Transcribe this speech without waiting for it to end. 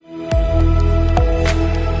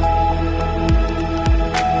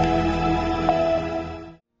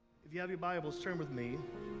Bibles, turn with me.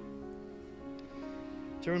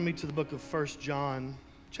 Turn with me to the book of 1 John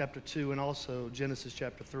chapter 2 and also Genesis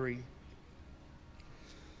chapter 3.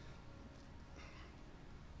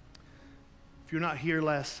 If you're not here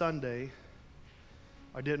last Sunday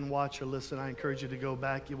or didn't watch or listen, I encourage you to go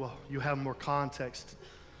back. You have more context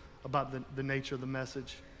about the nature of the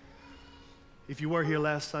message. If you were here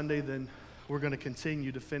last Sunday, then we're going to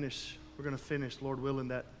continue to finish. We're going to finish, Lord willing,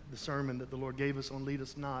 the sermon that the Lord gave us on Lead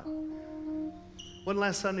Us Not. Wasn't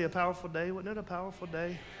last Sunday a powerful day? Wasn't it a powerful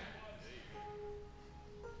day?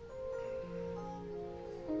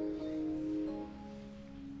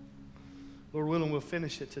 Lord willing, we'll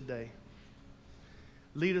finish it today.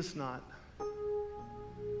 Lead us not.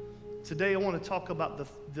 Today I want to talk about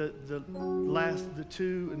the last, the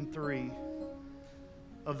 2 and 3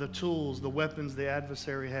 of the tools, the weapons the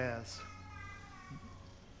adversary has.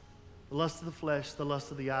 The lust of the flesh, the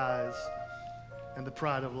lust of the eyes, and the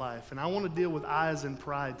pride of life. And I want to deal with eyes and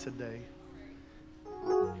pride today,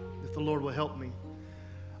 if the Lord will help me.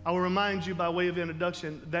 I will remind you by way of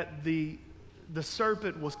introduction that the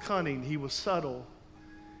serpent was cunning, he was subtle.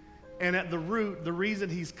 And at the root, the reason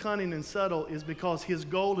he's cunning and subtle is because his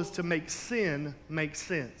goal is to make sin make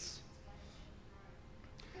sense.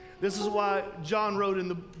 This is why John wrote in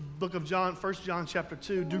the book of John, 1 John chapter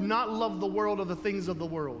 2, do not love the world or the things of the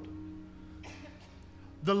world.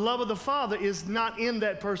 The love of the Father is not in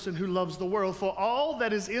that person who loves the world, for all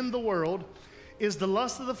that is in the world is the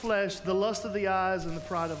lust of the flesh, the lust of the eyes, and the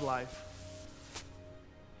pride of life.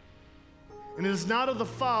 And it is not of the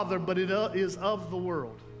Father, but it is of the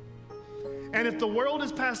world. And if the world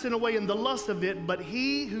is passing away in the lust of it, but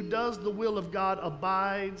he who does the will of God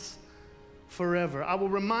abides forever. I will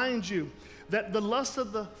remind you that the lust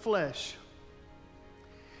of the flesh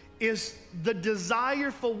is the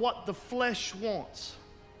desire for what the flesh wants.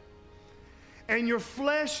 And your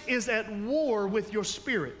flesh is at war with your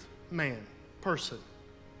spirit, man, person.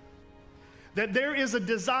 That there is a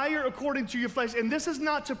desire according to your flesh, and this is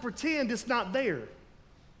not to pretend it's not there.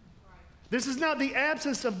 This is not the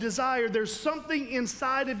absence of desire. There's something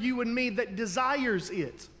inside of you and me that desires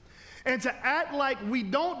it. And to act like we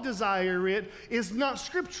don't desire it is not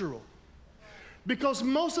scriptural. Because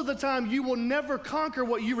most of the time you will never conquer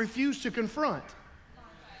what you refuse to confront.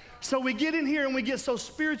 So we get in here and we get so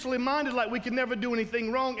spiritually minded like we can never do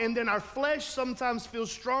anything wrong, and then our flesh sometimes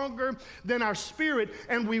feels stronger than our spirit,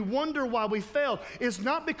 and we wonder why we failed. It's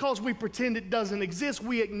not because we pretend it doesn't exist.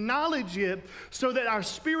 We acknowledge it so that our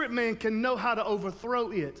spirit man can know how to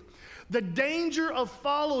overthrow it. The danger of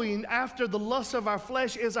following after the lust of our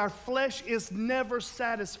flesh is never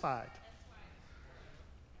satisfied.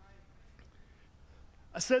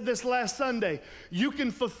 I said this last Sunday, you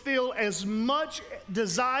can fulfill as much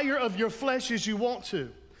desire of your flesh as you want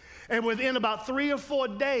to. And within about 3 or 4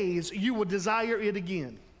 days, you will desire it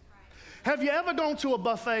again. Have you ever gone to a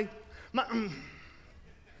buffet? Have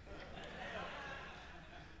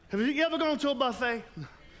you ever gone to a buffet?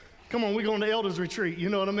 Come on, we're going to elders retreat, you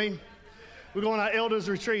know what I mean? We're going to our elders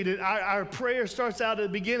retreat, and our prayer starts out at the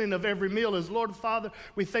beginning of every meal is, Lord Father,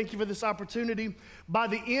 we thank you for this opportunity. By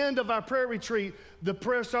the end of our prayer retreat, the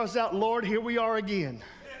prayer starts out, Lord, here we are again.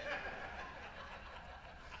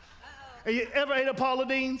 Have you ever ate at Paula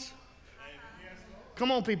Deen's?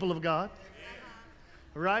 Come on, people of God.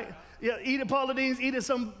 Right? Yeah, eat at Paula Deen's, eat at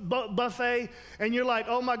some buffet, and you're like,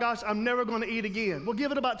 oh my gosh, I'm never going to eat again. Well,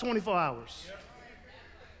 give it about 24 hours.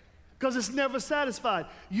 Because it's never satisfied.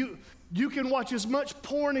 You can watch as much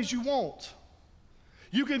porn as you want.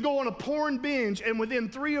 You can go on a porn binge, and within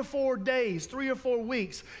 3 or 4 days, 3 or 4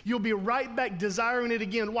 weeks, you'll be right back desiring it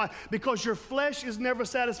again. Why? Because your flesh is never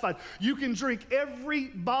satisfied. You can drink every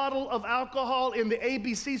bottle of alcohol in the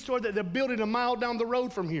ABC store that they're building a mile down the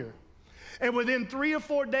road from here. And within 3 or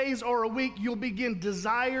 4 days or a week, you'll begin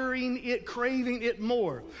desiring it, craving it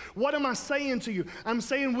more. What am I saying to you? I'm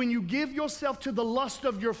saying when you give yourself to the lust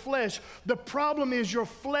of your flesh, the problem is your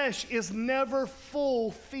flesh is never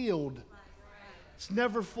fulfilled. It's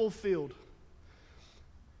never fulfilled.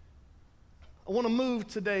 I want to move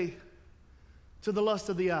today to the lust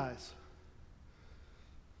of the eyes.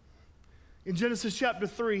 In Genesis chapter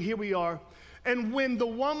 3, here we are. And when the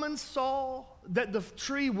woman saw that the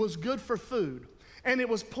tree was good for food, and it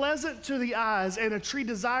was pleasant to the eyes, and a tree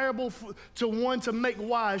desirable to one to make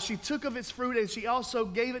wise, she took of its fruit, and she also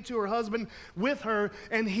gave it to her husband with her,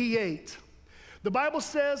 and he ate. The Bible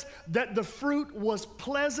says that the fruit was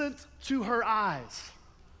pleasant to her eyes.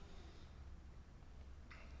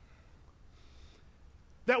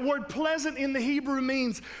 That word pleasant in the Hebrew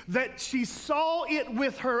means that she saw it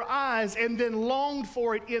with her eyes and then longed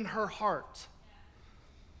for it in her heart.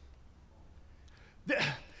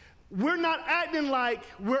 we're not acting like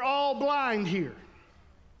we're all blind here.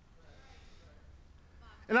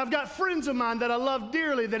 And I've got friends of mine that I love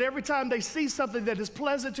dearly that every time they see something that is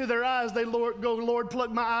pleasant to their eyes, they go, Lord, pluck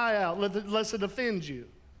my eye out, lest it offend you.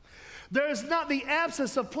 There is not the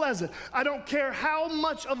absence of pleasant. I don't care how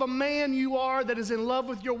much of a man you are that is in love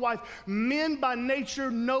with your wife. Men by nature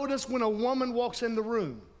notice when a woman walks in the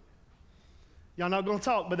room. Y'all not going to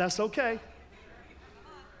talk, but that's okay.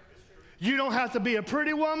 You don't have to be a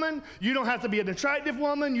pretty woman. You don't have to be an attractive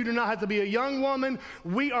woman. You do not have to be a young woman.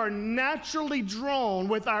 We are naturally drawn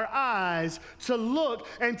with our eyes to look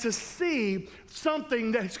and to see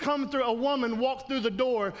something that's come through. A woman walk through the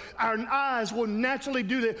door. Our eyes will naturally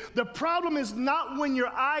do that. The problem is not when your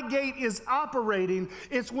eye gate is operating.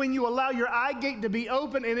 It's when you allow your eye gate to be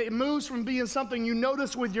open and it moves from being something you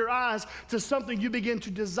notice with your eyes to something you begin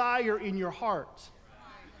to desire in your heart.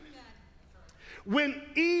 When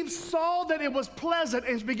Eve saw that it was pleasant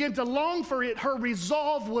and began to long for it, her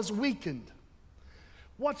resolve was weakened.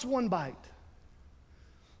 What's one bite?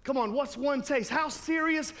 Come on, what's one taste? How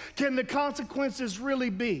serious can the consequences really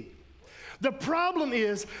be? The problem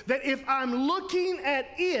is that if I'm looking at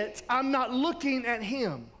it, I'm not looking at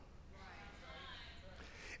him.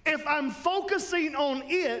 If I'm focusing on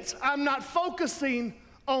it, I'm not focusing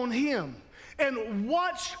on him. And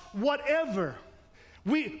watch whatever.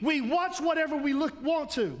 We watch whatever we want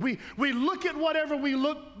to. We look at whatever we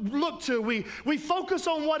look to. We focus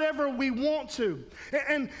on whatever we want to.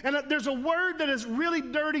 And there's a word that is really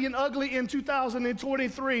dirty and ugly in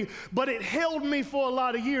 2023, but it held me for a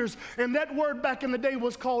lot of years. And that word back in the day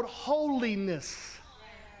was called holiness.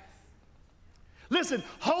 Listen,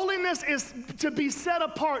 holiness is to be set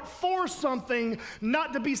apart for something,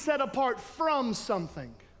 not to be set apart from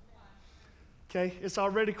something. Okay, it's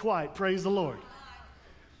already quiet. Praise the Lord.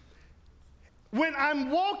 When I'm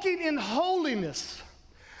walking in holiness,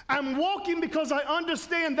 I'm walking because I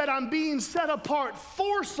understand that I'm being set apart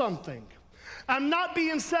for something. I'm not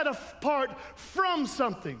being set apart from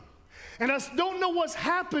something. And I don't know what's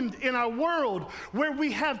happened in our world where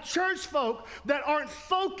we have church folk that aren't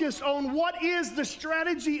focused on what is the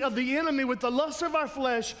strategy of the enemy with the lust of our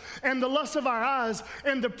flesh and the lust of our eyes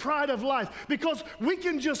and the pride of life. Because we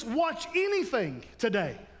can just watch anything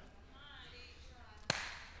today.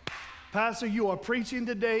 Pastor, you are preaching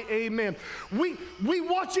today, amen. We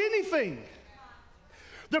watch anything.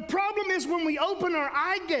 The problem is when we open our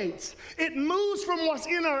eye gates, it moves from what's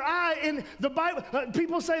in our eye. In the Bible,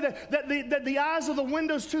 people say that the eyes are the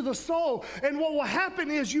windows to the soul. And what will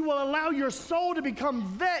happen is you will allow your soul to become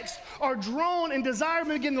vexed or drawn and desire and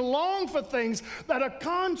begin to long for things that are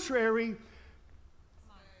contrary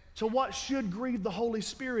to what should grieve the Holy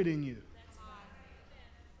Spirit in you.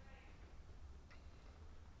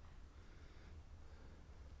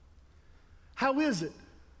 How is it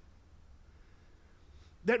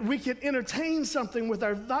that we can entertain something with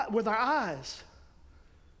our eyes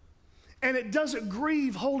and it doesn't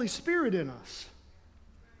grieve Holy Spirit in us?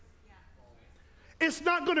 It's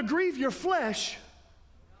not going to grieve your flesh.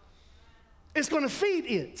 It's going to feed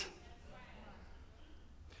it.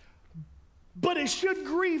 But it should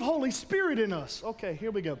grieve Holy Spirit in us. Okay,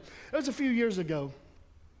 here we go. It was a few years ago.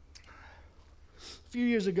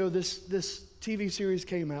 This TV series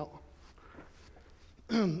came out.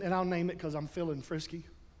 And I'll name it because I'm feeling frisky.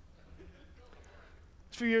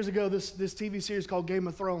 A few years ago, this TV series called Game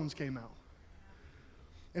of Thrones came out.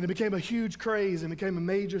 And it became a huge craze and became a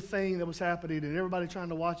major thing that was happening and everybody trying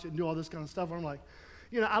to watch it and do all this kind of stuff. And I'm like,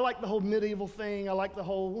 I like the whole medieval thing. I like the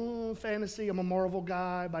whole fantasy. I'm a Marvel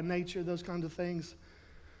guy by nature, those kinds of things.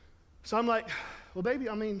 So I'm like, well, baby,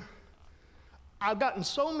 I've gotten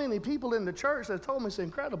so many people in the church that told me it's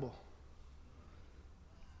incredible.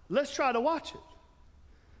 Let's try to watch it.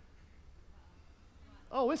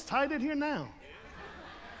 Oh, it's tight in here now.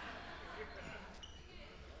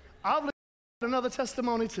 I've lived another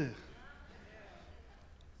testimony too.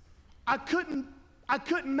 I couldn't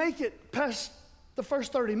make it past the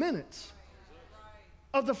first 30 minutes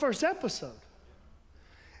of the first episode.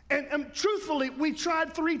 And truthfully, we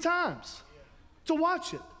tried 3 times to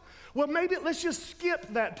watch it. Well, maybe let's just skip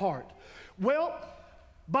that part. Well,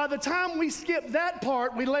 by the time we skipped that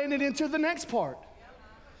part, we landed into the next part.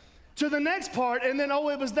 To the next part, and then,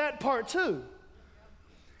 it was that part too.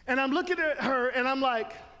 And I'm looking at her, and I'm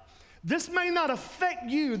like, this may not affect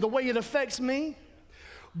you the way it affects me,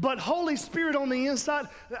 but Holy Spirit on the inside,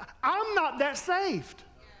 I'm not that saved.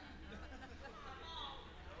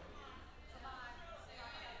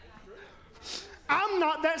 I'm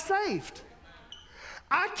not that saved.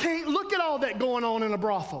 I can't look at all that going on in a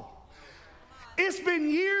brothel. It's been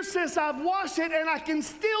years since I've watched it, and I can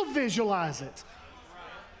still visualize it.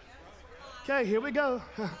 Okay, here we go.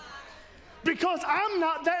 Because I'm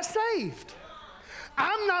not that saved.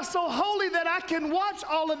 I'm not so holy that I can watch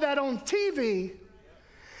all of that on TV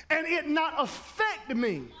and it not affect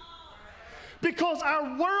me. Because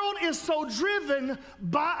our world is so driven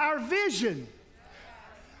by our vision.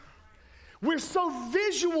 We're so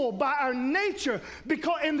visual by our nature,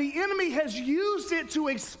 and the enemy has used it to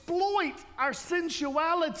exploit our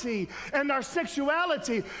sensuality and our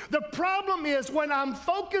sexuality. The problem is when I'm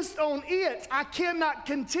focused on it, I cannot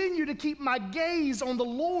continue to keep my gaze on the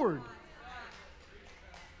Lord.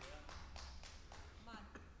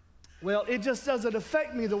 Well, it just doesn't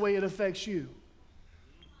affect me the way it affects you.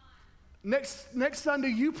 Next Sunday,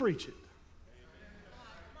 you preach it.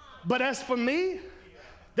 But as for me,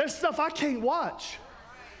 there's stuff I can't watch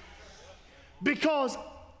because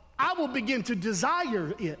I will begin to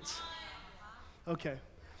desire it. Okay.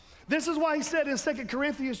 This is why he said in 2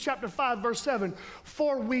 Corinthians chapter 5, verse 7,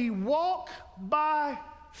 for we walk by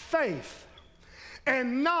faith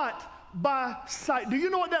and not by sight. Do you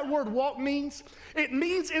know what that word walk means? It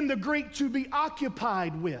means in the Greek to be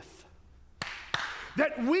occupied with.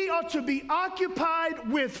 That we are to be occupied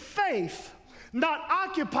with faith, not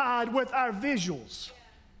occupied with our visuals.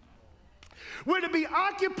 We're to be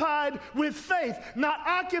occupied with faith, not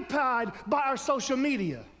occupied by our social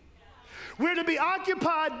media. We're to be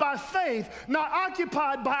occupied by faith, not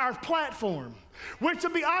occupied by our platform. We're to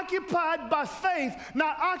be occupied by faith,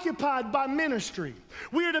 not occupied by ministry.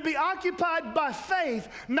 We are to be occupied by faith,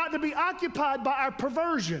 not to be occupied by our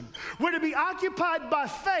perversion. We're to be occupied by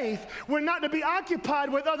faith. We're not to be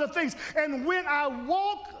occupied with other things. And when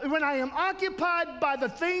I am occupied by the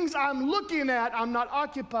things I'm looking at, I'm not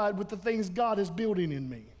occupied with the things God is building in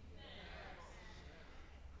me.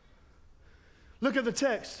 Look at the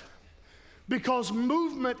text. Because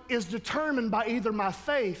movement is determined by either my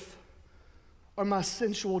faith or my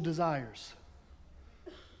sensual desires.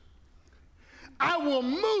 I will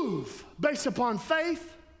move based upon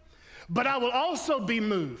faith, but I will also be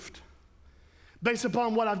moved based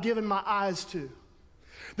upon what I've given my eyes to.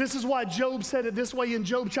 This is why Job said it this way in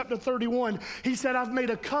Job chapter 31. He said, I've made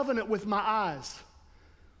a covenant with my eyes.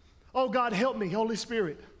 Oh God, help me, Holy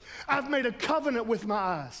Spirit. I've made a covenant with my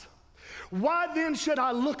eyes. Why then should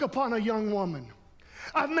I look upon a young woman?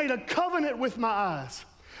 I've made a covenant with my eyes.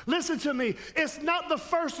 Listen to me. It's not the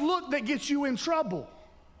first look that gets you in trouble.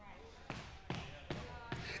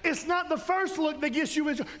 It's not the first look that gets you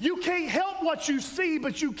in trouble. You can't help what you see,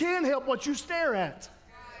 but you can help what you stare at.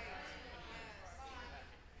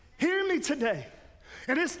 Hear me today.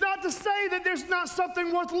 And it's not to say that there's not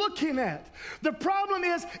something worth looking at. The problem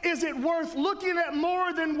is it worth looking at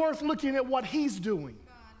more than worth looking at what he's doing?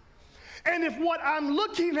 And if what I'm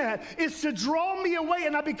looking at is to draw me away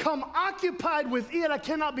and I become occupied with it, I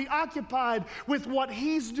cannot be occupied with what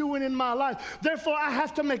he's doing in my life. Therefore, I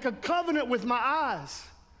have to make a covenant with my eyes.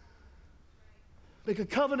 Make a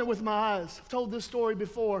covenant with my eyes. I've told this story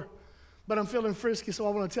before, but I'm feeling frisky, so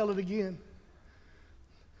I want to tell it again.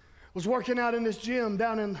 I was working out in this gym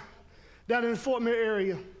down in the Fort Mill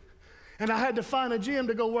area. And I had to find a gym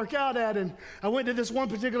to go work out at, and I went to this one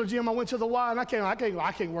particular gym. I went to the Y, and I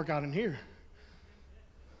can't work out in here.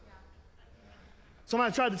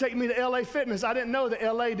 Somebody tried to take me to LA Fitness. I didn't know that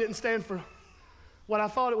LA didn't stand for what I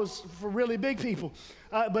thought it was for really big people,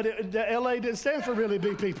 but the LA didn't stand for really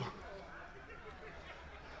big people.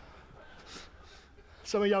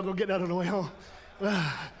 Some of y'all go get that on the way home.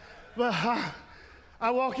 But I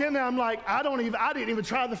walk in there, I'm like, I didn't even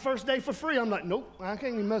try the first day for free. I'm like, nope, I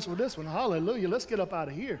can't even mess with this one. Hallelujah, let's get up out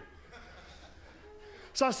of here.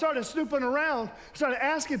 So I started snooping around, started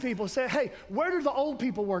asking people, said, hey, where do the old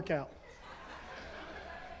people work out?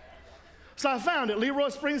 So I found it, Leroy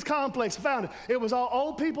Springs Complex, I found it. It was all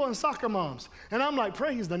old people and soccer moms. And I'm like,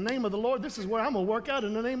 praise the name of the Lord. This is where I'm going to work out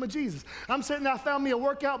in the name of Jesus. I'm sitting there, I found me a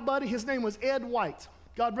workout buddy. His name was Ed White.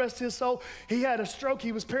 God rest his soul. He had a stroke.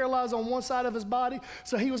 He was paralyzed on one side of his body.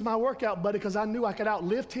 So he was my workout buddy because I knew I could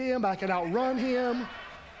outlift him. I could outrun him.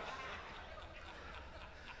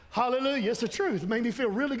 Hallelujah. It's the truth. It made me feel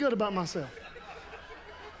really good about myself.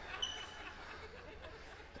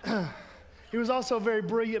 He was also a very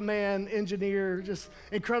brilliant man, engineer, just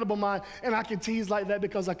incredible mind. And I can tease like that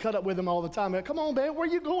because I cut up with him all the time. Like, come on, man, where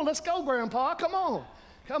you going? Let's go, Grandpa. Come on.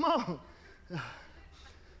 Come on.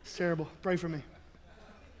 It's terrible. Pray for me.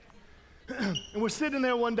 And we're sitting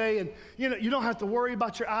there one day, and you don't have to worry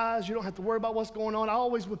about your eyes. You don't have to worry about what's going on. I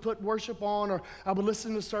always would put worship on, or I would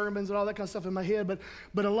listen to sermons and all that kind of stuff in my head.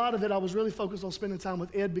 But a lot of it, I was really focused on spending time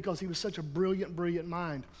with Ed because he was such a brilliant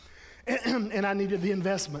mind. And I needed the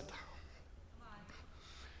investment.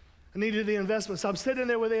 I needed the investment. So I'm sitting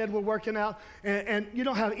there with Ed, we're working out, and you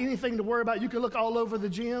don't have anything to worry about. You can look all over the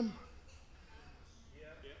gym.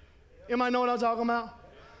 Anybody know what I'm talking about?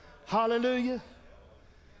 Hallelujah.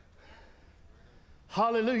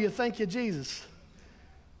 Hallelujah. Thank you, Jesus.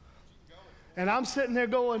 And I'm sitting there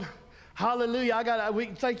going, hallelujah, we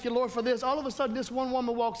thank you, Lord, for this. All of a sudden, this one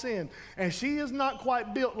woman walks in, and she is not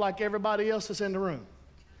quite built like everybody else that's in the room.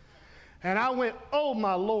 And I went, oh,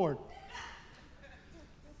 my Lord.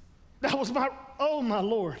 That was oh, my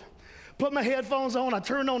Lord. Put my headphones on. I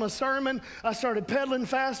turned on a sermon. I started pedaling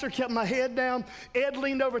faster, kept my head down. Ed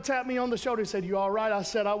leaned over, tapped me on the shoulder. He said, you all right? I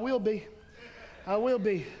said, I will be. I will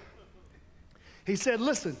be. He said,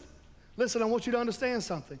 listen, I want you to understand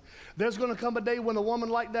something. There's going to come a day when a woman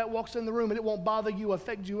like that walks in the room and it won't bother you,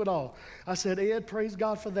 affect you at all. I said, Ed, praise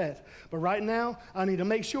God for that. But right now, I need to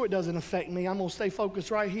make sure it doesn't affect me. I'm going to stay focused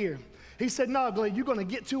right here. He said, no, Glenn, you're going to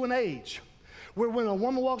get to an age where when a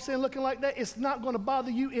woman walks in looking like that, it's not going to bother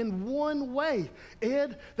you in one way.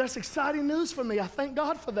 Ed, that's exciting news for me. I thank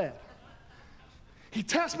God for that. He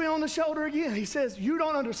taps me on the shoulder again. He says, you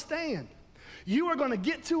don't understand. You are going to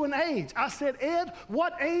get to an age. I said, Ed,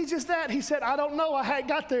 what age is that? He said, I don't know. I hadn't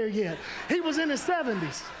got there yet. He was in his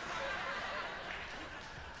 70s.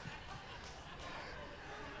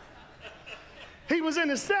 He was in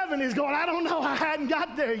his 70s going, I don't know. I hadn't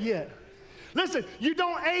got there yet. Listen, you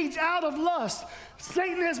don't age out of lust.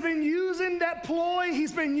 Satan has been using that ploy.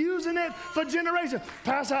 He's been using it for generations.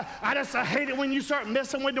 Pastor, I hate it when you start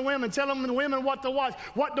messing with the women, telling the women what to watch,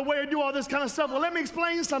 what to wear, do all this kind of stuff. Well, let me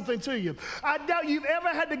explain something to you. I doubt you've ever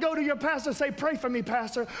had to go to your pastor and say, pray for me,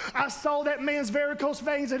 Pastor. I saw that man's varicose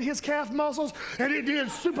veins and his calf muscles, and it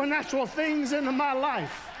did supernatural things into my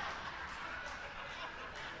life.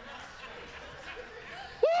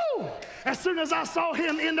 Woo! As soon as I saw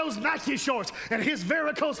him in those Nike shorts and his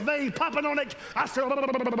varicose vein popping on it, I said,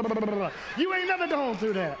 you ain't never gone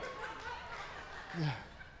through that. Yeah.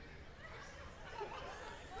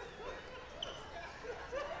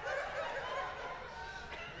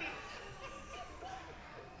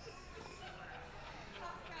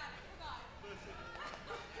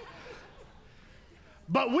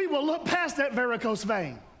 But we will look past that varicose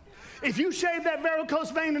vein. If you shave that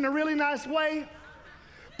varicose vein in a really nice way,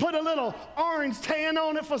 put a little orange tan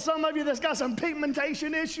on it for some of you that's got some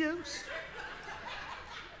pigmentation issues,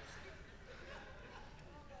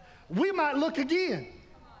 we might look again.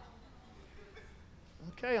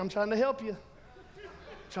 Okay, I'm trying to help you.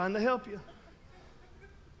 Trying to help you.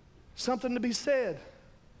 Something to be said.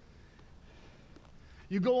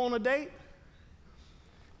 You go on a date,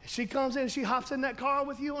 she comes in, she hops in that car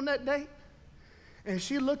with you on that date, and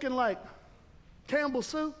she looking like Campbell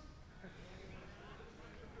soup.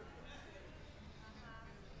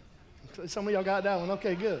 Some of y'all got that one.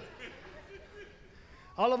 Okay, good.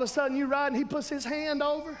 All of a sudden you ride and he puts his hand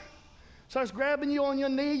over, starts grabbing you on your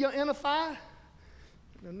knee, your inner thigh.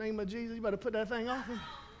 In the name of Jesus, you better put that thing off him.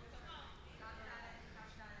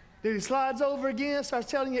 Then he slides over again,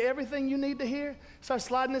 starts telling you everything you need to hear, starts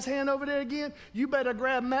sliding his hand over there again. You better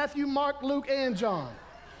grab Matthew, Mark, Luke, and John.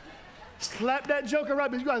 Slap that joker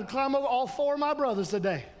right, but you got to climb over all four of my brothers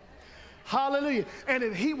today. Hallelujah. And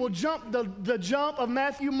if he will jump the jump of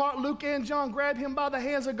Matthew, Mark, Luke, and John, grab him by the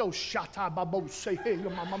hands and go, Shata Babo, say, hey,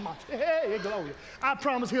 mama, hey, glory. I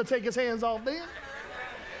promise he'll take his hands off then.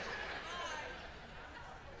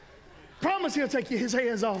 Promise he'll take his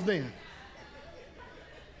hands off then.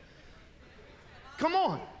 Come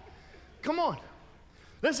on. Come on.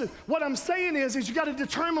 Listen, what I'm saying is you got to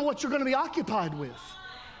determine what you're going to be occupied with.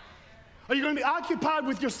 Are you going to be occupied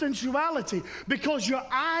with your sensuality? Because your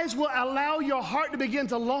eyes will allow your heart to begin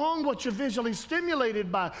to long what you're visually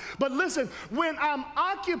stimulated by. But listen, when I'm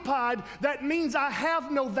occupied, that means I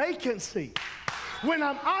have no vacancy. When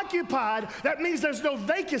I'm occupied, that means there's no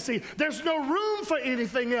vacancy. There's no room for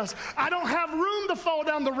anything else. I don't have room to fall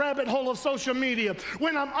down the rabbit hole of social media.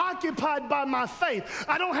 When I'm occupied by my faith,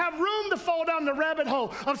 I don't have room to fall down the rabbit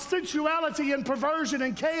hole of sensuality and perversion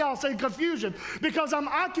and chaos and confusion because I'm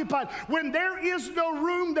occupied. When there is no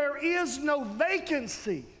room, there is no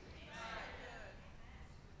vacancy.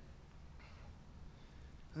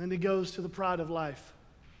 And then he goes to the pride of life.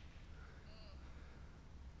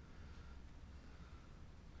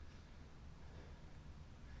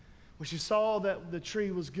 When she saw that the tree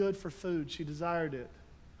was good for food, she desired it.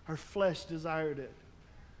 Her flesh desired it.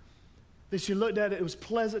 Then she looked at it, it was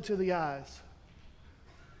pleasant to the eyes.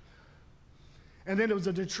 And then it was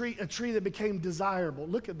a tree that became desirable.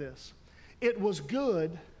 Look at this. It was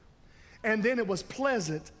good, and then it was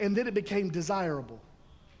pleasant, and then it became desirable.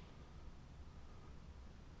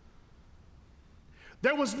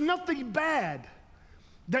 There was nothing bad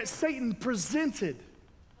that Satan presented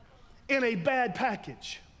in a bad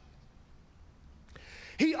package.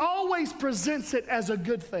 He always presents it as a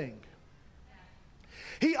good thing.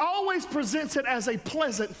 He always presents it as a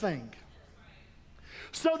pleasant thing.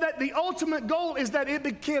 So that the ultimate goal is that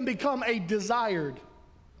it can become a desired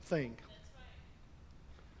thing.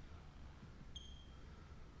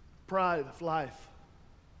 Pride of life.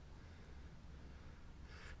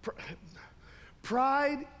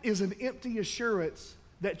 Pride is an empty assurance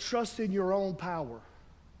that trusts in your own power.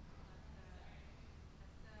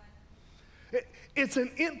 It's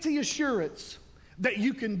an empty assurance that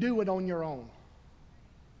you can do it on your own.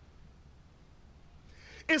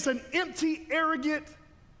 It's an empty, arrogant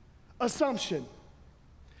assumption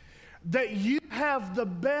that you have the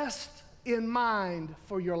best in mind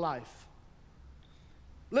for your life.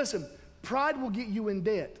 Listen, pride will get you in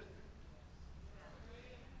debt.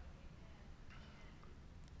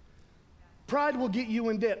 Pride will get you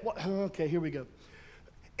in debt. Okay, here we go.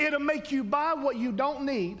 It'll make you buy what you don't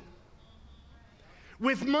need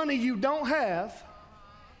with money you don't have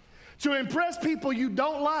to impress people you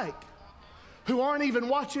don't like who aren't even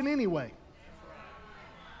watching anyway.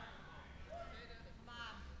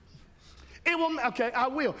 It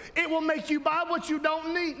will make you buy what you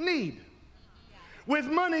don't need with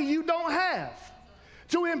money you don't have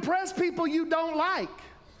to impress people you don't like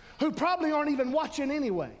who probably aren't even watching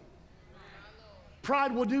anyway.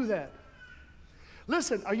 Pride will do that.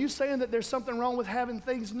 Listen, are you saying that there's something wrong with having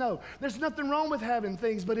things? No, there's nothing wrong with having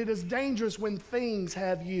things, but it is dangerous when things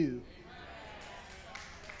have you.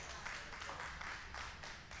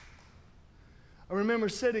 I remember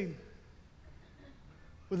sitting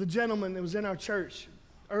with a gentleman that was in our church,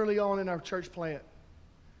 early on in our church plant.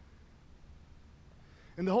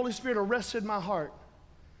 And the Holy Spirit arrested my heart.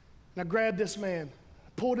 And I grabbed this man,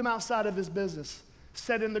 pulled him outside of his business,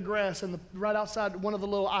 sat in the grass and right outside one of the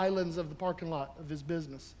little islands of the parking lot of his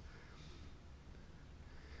business.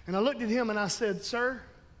 And I looked at him and I said, "Sir,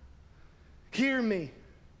 hear me.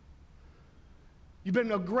 You've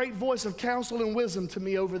been a great voice of counsel and wisdom to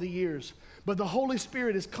me over the years. But the Holy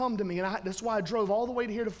Spirit has come to me, and that's why I drove all the way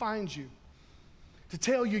to here to find you, to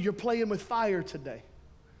tell you you're playing with fire today.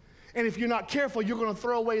 And if you're not careful, you're going to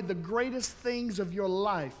throw away the greatest things of your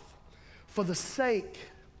life for the sake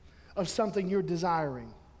of something you're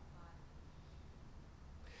desiring."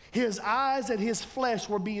 His eyes and his flesh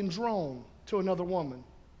were being drawn to another woman.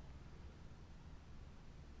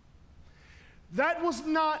 That was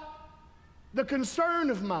not the concern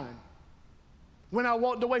of mine when I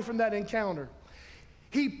walked away from that encounter.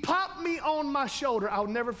 He popped me on my shoulder. I'll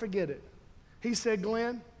never forget it. He said,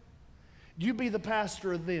 "Glenn, you be the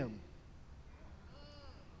pastor of them.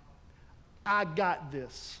 I got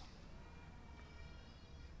this.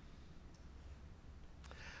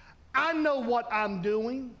 I know what I'm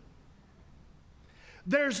doing.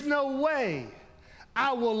 There's no way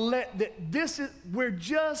I will let we're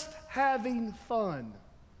just having fun.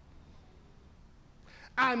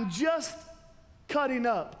 I'm just cutting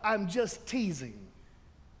up. I'm just teasing.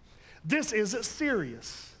 This isn't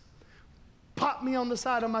serious." Pop me on the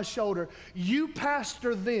side of my shoulder. "You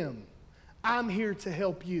pastor them. I'm here to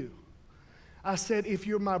help you." I said, "If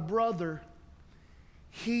you're my brother,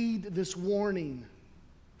 heed this warning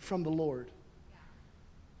from the Lord."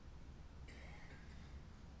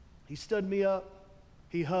 He stood me up.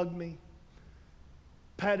 He hugged me,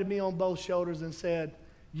 patted me on both shoulders and said,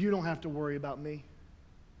 "You don't have to worry about me.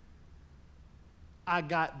 I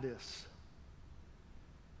got this."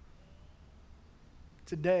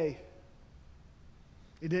 Today,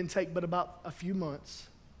 it didn't take but about a few months,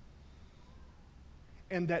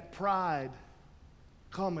 and that pride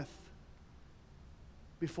cometh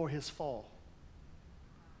before his fall.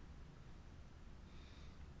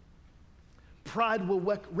 Pride will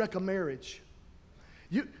wreck a marriage.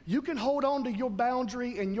 You can hold on to your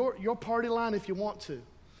boundary and your party line if you want to.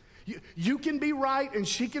 You can be right and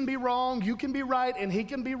she can be wrong. You can be right and he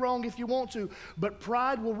can be wrong if you want to. But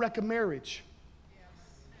pride will wreck a marriage.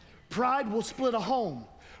 Pride will split a home.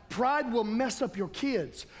 Pride will mess up your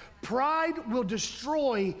kids. Pride will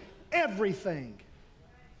destroy everything.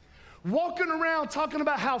 Walking around talking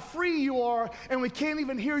about how free you are, and we can't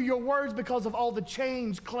even hear your words because of all the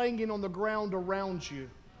chains clanging on the ground around you.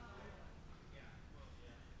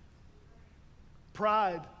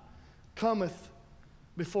 Pride cometh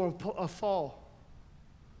before a fall.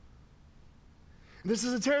 This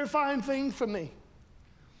is a terrifying thing for me.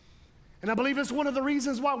 And I believe it's one of the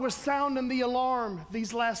reasons why we're sounding the alarm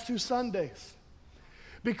these last 2 Sundays.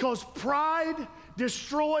 Because pride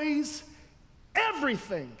destroys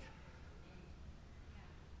everything.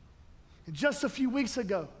 And just a few weeks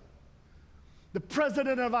ago, The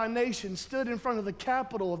president of our nation stood in front of the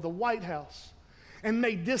Capitol of the White House and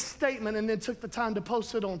made this statement and then took the time to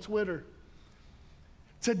post it on Twitter.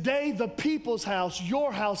 Today, the people's house,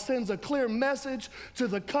 your house, sends a clear message to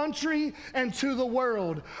the country and to the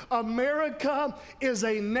world. America is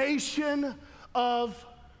a nation of...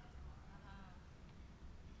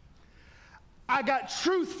 I got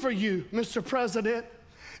truth for you, Mr. President.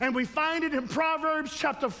 And we find it in Proverbs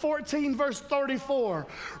chapter 14, verse 34.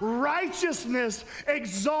 Righteousness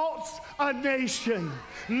exalts a nation,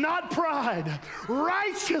 not pride.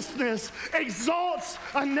 Righteousness exalts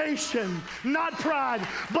a nation, not pride.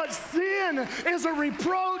 But sin is a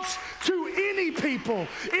reproach to any people.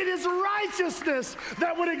 It is righteousness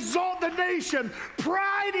that would exalt the nation.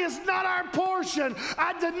 Pride is not our portion.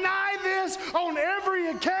 I deny this on every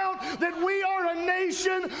account that we are a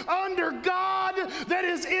nation under God that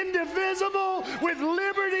is indivisible, with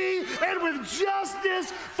liberty and with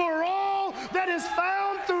justice for all, that is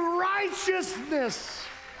found through righteousness.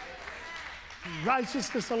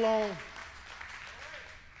 Righteousness alone.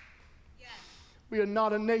 We are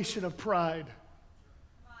not a nation of pride.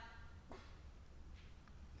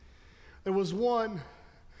 There was one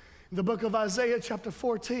in the book of Isaiah chapter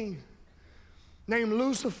 14 named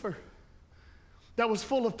Lucifer that was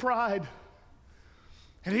full of pride.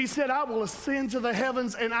 And he said, I will ascend to the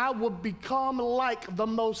heavens and I will become like the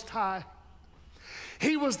Most High.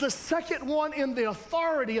 He was the second one in the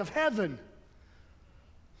authority of heaven.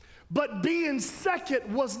 But being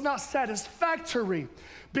second was not satisfactory,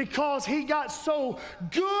 because he got so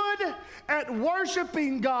good at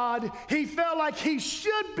worshiping God, he felt like he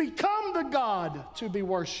should become the God to be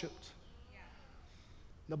worshiped.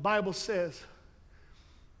 The Bible says,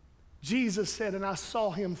 Jesus said, and I saw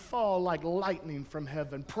him fall like lightning from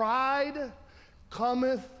heaven. Pride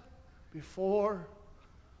cometh before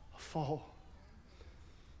a fall.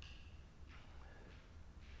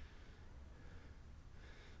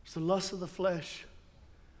 It's the lust of the flesh.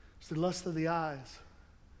 It's the lust of the eyes.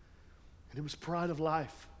 And it was pride of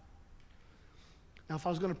life. Now, if I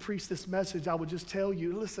was going to preach this message, I would just tell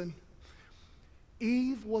you, listen,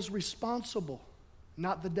 Eve was responsible,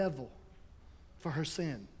 not the devil, for her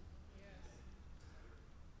sin.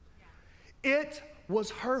 It was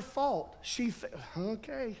her fault.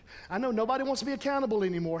 Okay. I know nobody wants to be accountable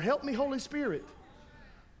anymore. Help me, Holy Spirit.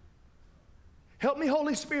 Help me,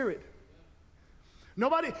 Holy Spirit.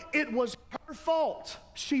 It was her fault.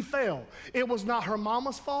 She fell. It was not her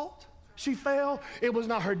mama's fault. She fell. It was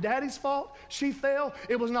not her daddy's fault. She fell.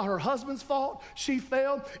 It was not her husband's fault. She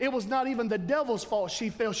fell. It was not even the devil's fault. She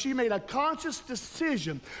fell. She made a conscious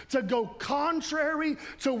decision to go contrary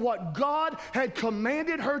to what God had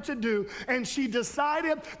commanded her to do. And she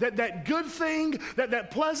decided that that good thing,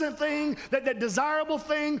 that pleasant thing, that desirable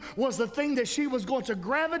thing was the thing that she was going to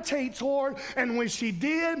gravitate toward. And when she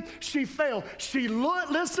did, she fell. She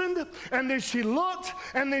listened, and then she looked,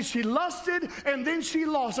 and then she lusted, and then she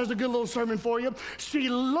lost. There's a good little sermon for you. She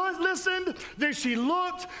listened, then she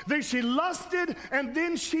looked, then she lusted, and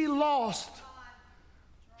then she lost.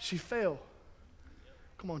 She fell.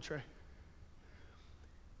 Come on, Trey.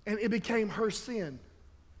 And it became her sin.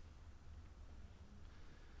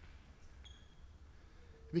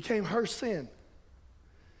 It became her sin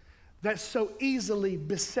that so easily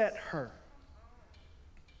beset her.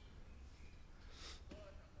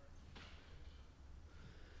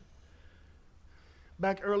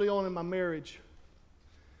 Back early on in my marriage,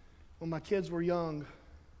 when my kids were young,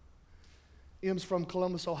 Em's from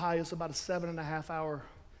Columbus, Ohio. It's about a 7.5 hour,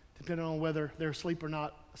 depending on whether they're asleep or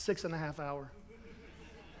not, a 6.5 hour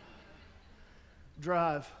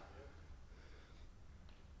drive.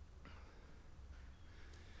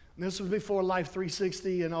 And this was before Life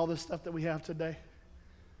 360 and all this stuff that we have today.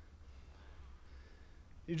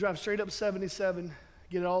 You drive straight up 77,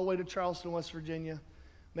 get it all the way to Charleston, West Virginia,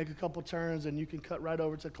 make a couple turns, and you can cut right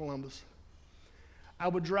over to Columbus. I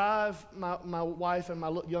would drive my wife and my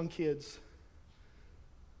young kids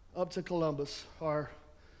up to Columbus, or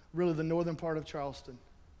really the northern part of Charleston.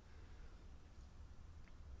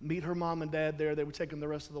 Meet her mom and dad there. They would take them the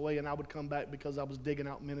rest of the way, and I would come back because I was digging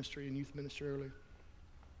out ministry and youth ministry earlier.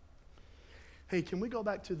 Hey, can we go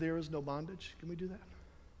back to There Is No Bondage? Can we do that?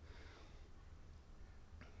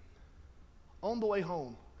 On the way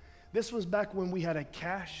home, this was back when we had a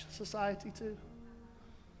cash society too.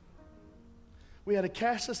 We had a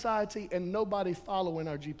cash society and nobody following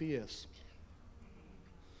our GPS.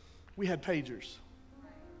 We had pagers.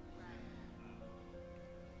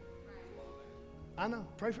 I know,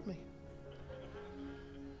 pray for me.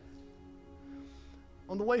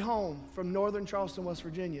 On the way home from northern Charleston, West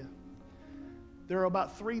Virginia, there are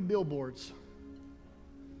about 3 billboards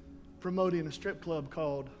promoting a strip club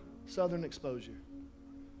called Southern Exposure.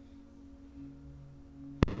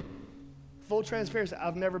 Full transparency,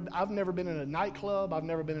 I've never been in a nightclub, I've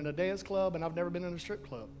never been in a dance club, and I've never been in a strip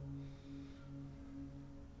club.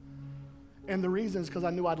 And the reason is because I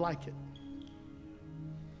knew I'd like it.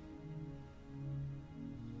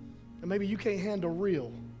 And maybe you can't handle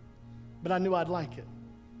real, but I knew I'd like it.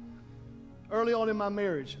 Early on in my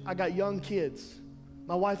marriage, I got young kids.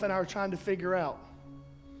 My wife and I are trying to figure out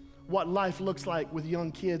what life looks like with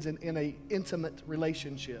young kids in an intimate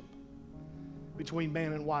relationship between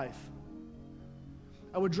man and wife.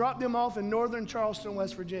 I would drop them off in northern Charleston,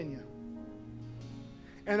 West Virginia.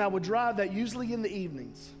 And I would drive that usually in the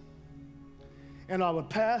evenings. And I would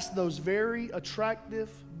pass those very attractive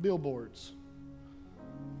billboards.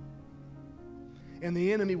 And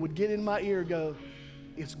the enemy would get in my ear and go,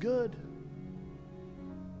 it's good.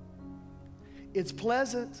 It's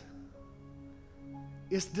pleasant.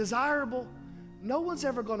 It's desirable. No one's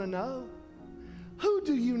ever going to know. Who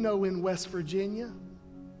do you know in West Virginia?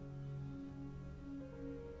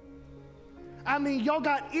 I mean, y'all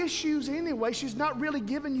got issues anyway. She's not really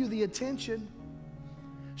giving you the attention.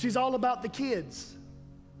 She's all about the kids.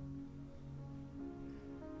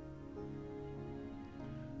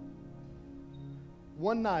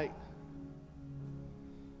 One night,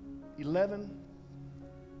 11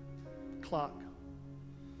 o'clock,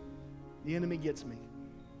 the enemy gets me.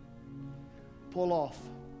 Pull off.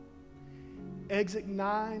 Exit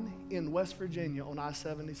 9 in West Virginia on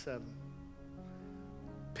I-77.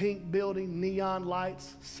 Pink building, neon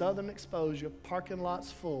lights, Southern Exposure, parking lots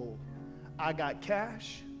full. I got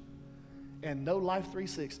cash and no Life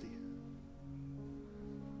 360.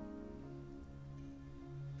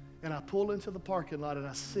 And I pull into the parking lot and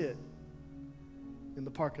I sit in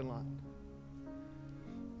the parking lot.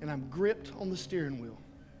 And I'm gripped on the steering wheel.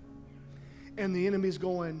 And the enemy's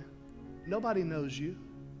going, nobody knows you.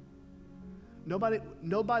 Nobody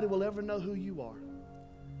will ever know who you are.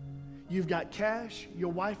 You've got cash.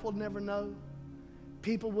 Your wife will never know.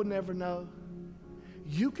 People will never know.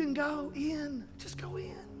 You can go in. Just go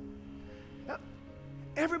in.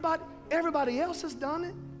 Everybody else has done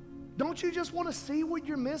it. Don't you just want to see what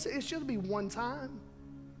you're missing? It should be one time.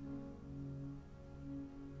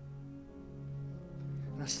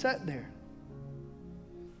 And I sat there.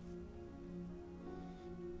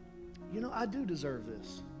 You know, I do deserve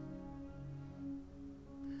this.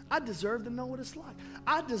 I deserve to know what it's like.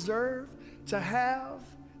 I deserve to have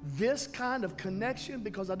this kind of connection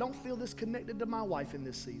because I don't feel this connected to my wife in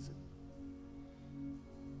this season.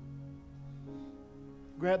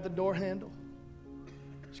 Grab the door handle.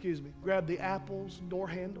 Grab the Apple's door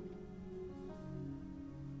handle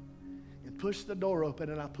and push the door open,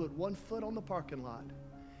 and I put one foot on the parking lot,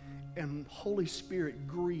 and Holy Spirit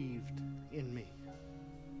grieved in me.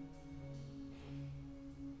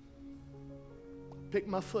 Picked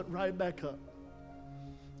my foot right back up,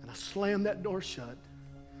 and I slammed that door shut,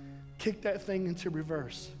 kicked that thing into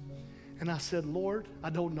reverse, and I said, Lord, I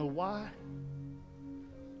don't know why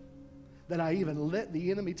that I even let the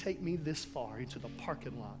enemy take me this far into the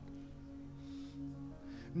parking lot.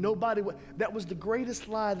 That was the greatest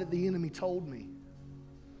lie that the enemy told me,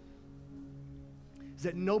 is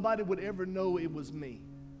that nobody would ever know it was me.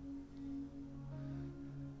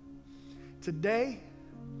 Today,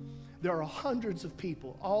 there are hundreds of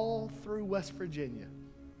people all through West Virginia,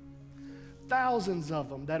 thousands of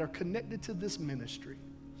them that are connected to this ministry,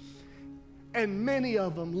 and many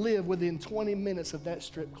of them live within 20 minutes of that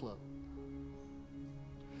strip club.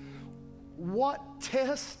 What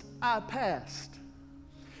test I passed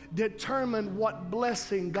determined what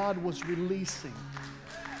blessing God was releasing.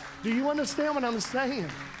 Do you understand what I'm saying?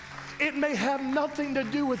 It may have nothing to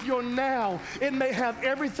do with your now. It may have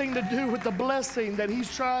everything to do with the blessing that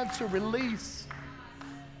He's trying to release.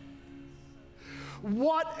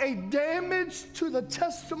 What a damage to the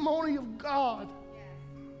testimony of God.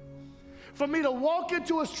 For me to walk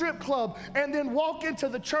into a strip club and then walk into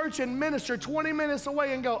the church and minister 20 minutes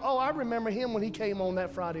away and go, oh, I remember him when he came on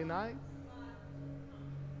that Friday night.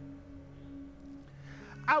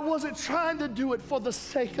 I wasn't trying to do it for the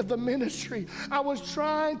sake of the ministry. I was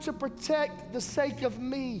trying to protect the sake of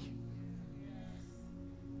me.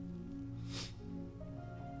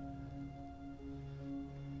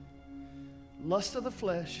 Lust of the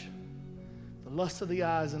flesh, the lust of the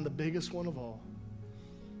eyes, and the biggest one of all,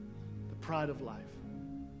 the pride of life.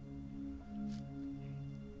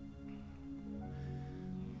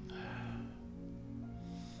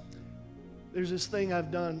 There's this thing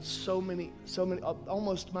I've done so many,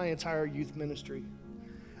 almost my entire youth ministry.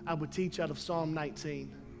 I would teach out of Psalm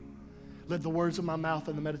 19. Let the words of my mouth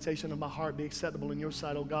and the meditation of my heart be acceptable in your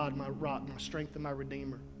sight, O God, my rock, my strength, and my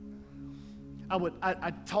redeemer.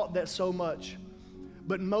 I taught that so much,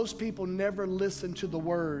 but most people never listen to the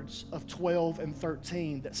words of 12 and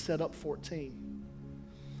 13 that set up 14.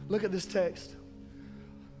 Look at this text.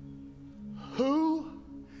 Who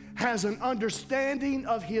has an understanding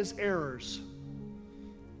of his errors?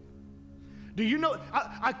 Do you know,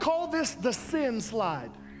 I call this the sin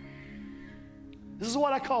slide. This is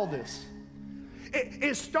what I call this.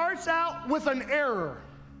 It starts out with an error.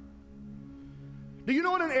 Do you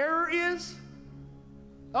know what an error is?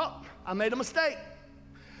 Oh, I made a mistake.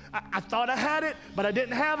 I thought I had it, but I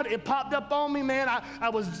didn't have it. It popped up on me, man. I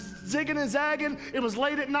was zigging and zagging. It was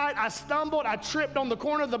late at night. I stumbled. I tripped on the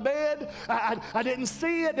corner of the bed. I didn't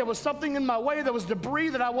see it. There was something in my way. There was debris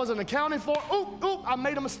that I wasn't accounting for. Oop, I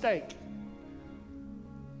made a mistake.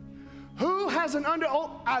 Who has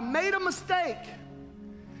I made a mistake.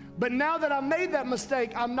 But now that I made that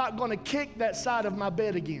mistake, I'm not going to kick that side of my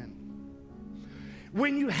bed again.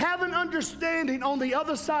 When you have an understanding on the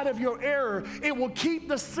other side of your error, it will keep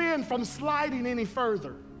the sin from sliding any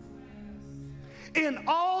further. In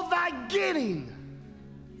all thy getting,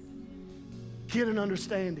 get an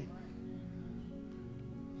understanding.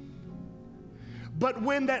 But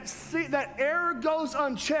when that error goes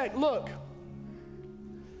unchecked, look,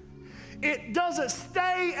 it doesn't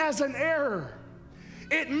stay as an error.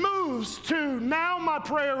 It moves to, now my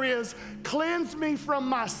prayer is, cleanse me from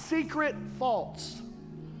my secret faults.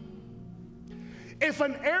 If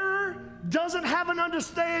an error doesn't have an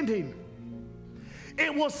understanding,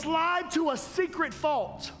 it will slide to a secret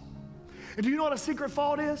fault. And do you know what a secret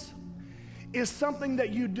fault is? It's something that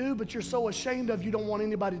you do, but you're so ashamed of you don't want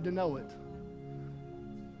anybody to know it.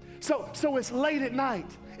 So it's late at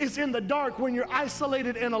night. It's in the dark when you're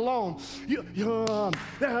isolated and alone. You'll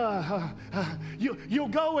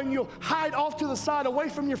go and you'll hide off to the side, away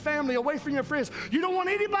from your family, away from your friends. You don't want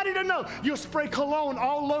anybody to know. You'll spray cologne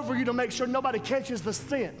all over you to make sure nobody catches the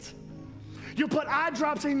scent. You put eye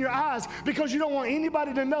drops in your eyes because you don't want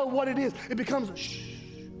anybody to know what it is. It becomes a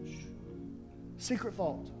secret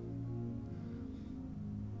fault.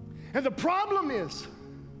 And the problem is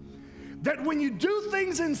that when you do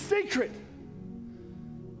things in secret,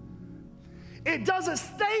 it doesn't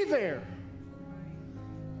stay there,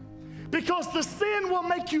 because the sin will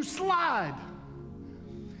make you slide.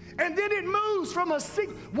 And then it moves from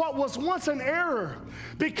what was once an error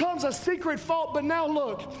becomes a secret fault, but now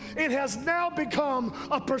look, it has now become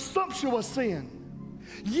a presumptuous sin.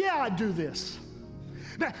 Yeah, I do this.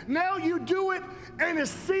 Now you do it and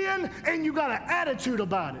it's sin and you got an attitude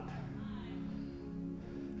about it.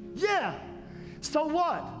 Yeah, so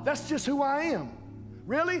what? That's just who I am.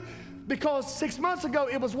 Really? Because 6 months ago,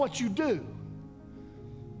 it was what you do.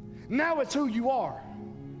 Now it's who you are.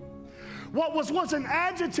 What was once an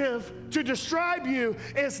adjective to describe you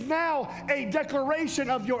is now a declaration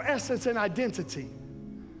of your essence and identity.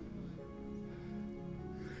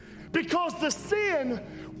 Because the sin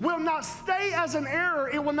will not stay as an error.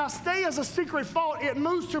 It will not stay as a secret fault. It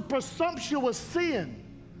moves to presumptuous sin.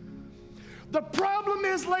 The problem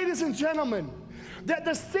is, ladies and gentlemen, that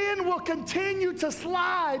the sin will continue to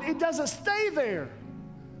slide. It doesn't stay there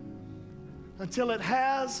until it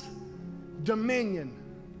has dominion.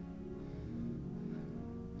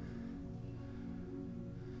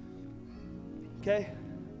 Okay?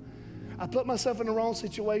 I put myself in the wrong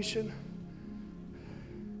situation,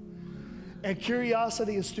 and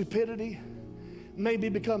curiosity and stupidity made me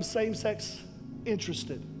become same-sex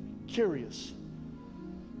interested, curious.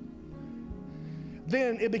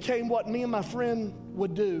 Then it became what me and my friend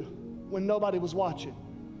would do when nobody was watching.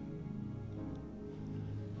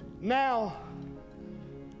 Now,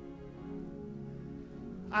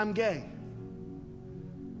 I'm gay.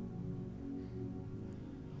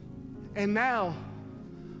 And now,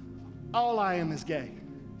 all I am is gay.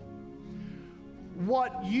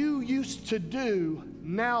 What you used to do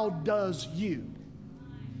now does you.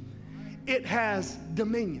 It has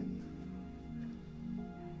dominion.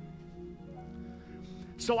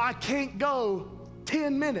 So I can't go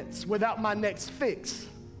 10 minutes without my next fix.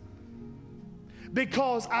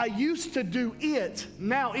 Because I used to do it,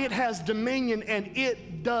 now it has dominion and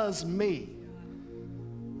it does me.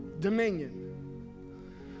 Dominion.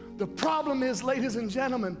 The problem is, ladies and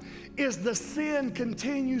gentlemen, is the sin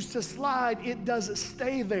continues to slide. It doesn't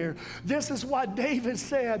stay there. This is why David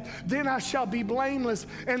said, then I shall be blameless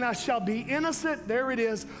and I shall be innocent, there it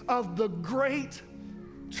is, of the great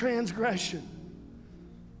transgression.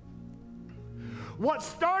 What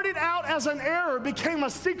started out as an error became a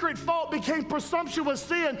secret fault, became presumptuous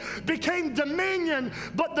sin, became dominion,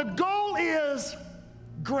 but the goal is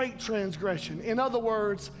great transgression. In other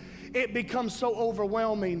words, it becomes so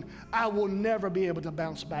overwhelming, I will never be able to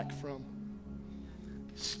bounce back from.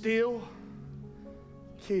 Steal,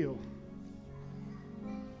 kill,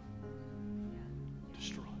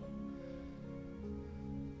 destroy.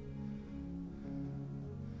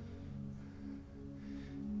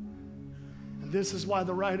 And this is why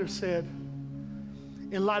the writer said,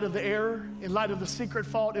 in light of the error, in light of the secret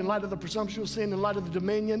fault, in light of the presumptuous sin, in light of the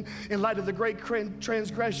dominion, in light of the great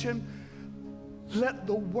transgression, let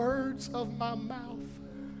the words of my mouth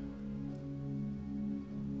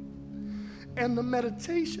and the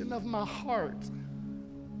meditation of my heart,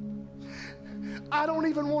 I don't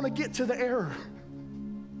even want to get to the error.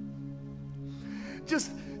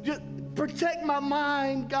 Just protect my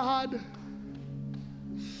mind, God.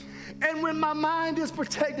 And when my mind is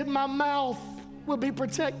protected, my mouth will be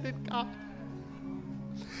protected, God.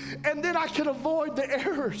 And then I can avoid the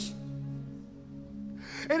errors.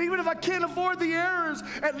 And even if I can't avoid the errors,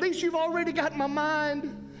 at least you've already got my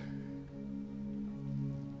mind.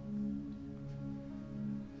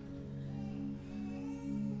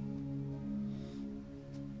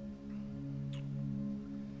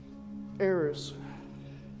 Errors.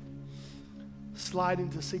 Slide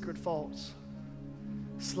into secret faults.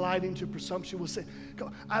 Slide into presumptuous sin.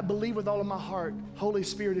 I believe with all of my heart, Holy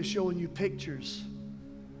Spirit is showing you pictures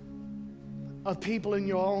of people in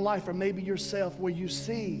your own life, or maybe yourself, where you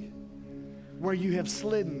see where you have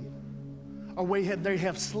slidden, or where they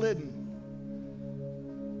have slidden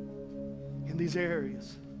in these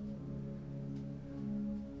areas.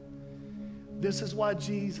 This is why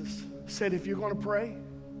Jesus said, if you're going to pray,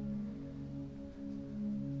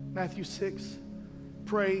 Matthew 6,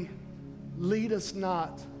 pray, lead us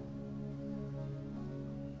not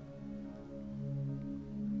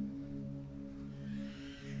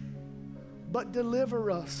but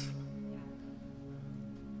deliver us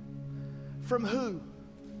from who?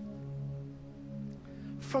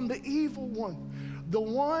 From the evil one. The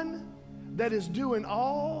one that is doing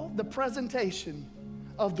all the presentation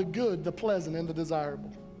of the good, the pleasant, and the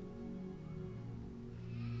desirable.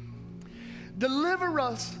 Deliver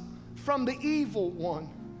us from the evil one.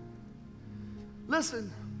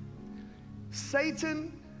 Listen,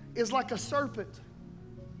 Satan is like a serpent,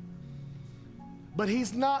 but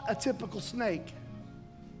he's not a typical snake.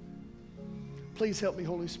 Please help me,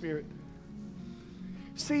 Holy Spirit.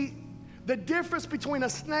 See, the difference between a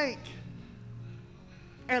snake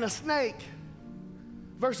and a snake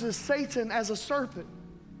versus Satan as a serpent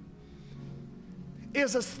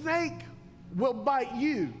is a snake will bite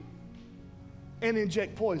you and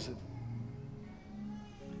inject poison.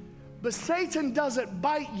 But Satan doesn't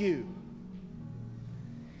bite you.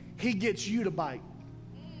 He gets you to bite.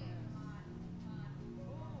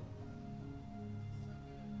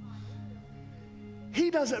 He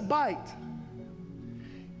doesn't bite.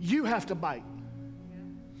 You have to bite.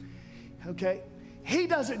 Okay? He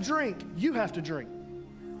doesn't drink. You have to drink.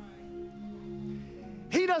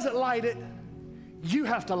 He doesn't light it. You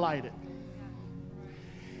have to light it.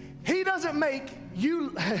 He doesn't make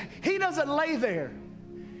you, he doesn't lay there.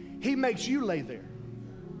 He makes you lay there.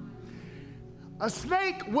 A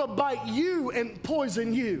snake will bite you and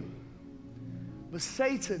poison you, but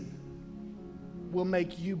Satan will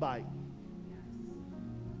make you bite.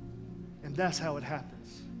 And that's how it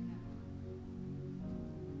happens.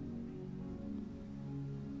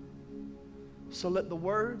 So let the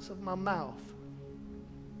words of my mouth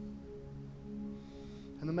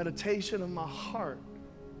and the meditation of my heart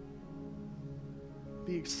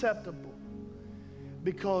be acceptable,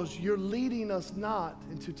 because you're leading us not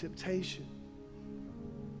into temptation,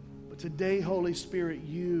 but today, Holy Spirit,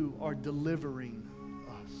 you are delivering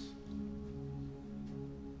us.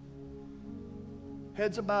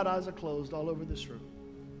 Heads are bowed, eyes are closed all over this room.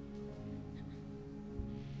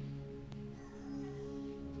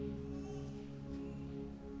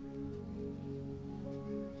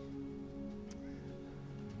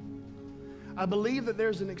 I believe that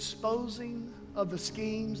there's an exposing of the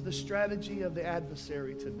schemes, the strategy of the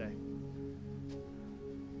adversary today.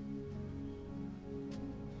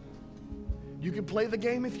 You can play the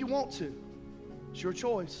game if you want to. It's your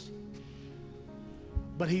choice.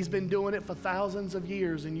 But he's been doing it for thousands of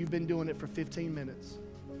years, and you've been doing it for 15 minutes.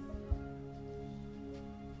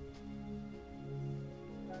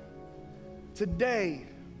 Today,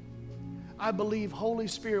 I believe Holy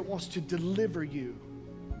Spirit wants to deliver you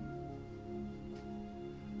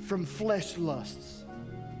from flesh lusts.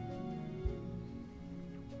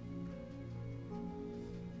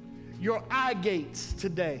 Your eye gates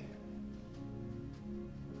today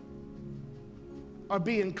are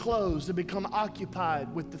being closed and become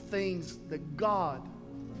occupied with the things that God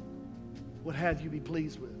would have you be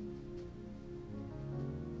pleased with.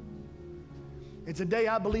 And today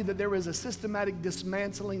I believe that there is a systematic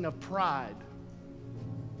dismantling of pride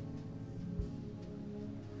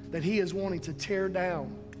that he is wanting to tear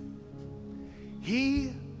down.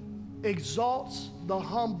 He exalts the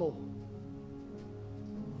humble,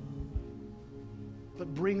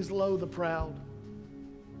 but brings low the proud.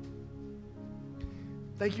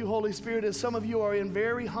 Thank you, Holy Spirit, as some of you are in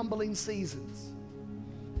very humbling seasons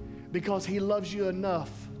because he loves you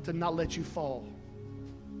enough to not let you fall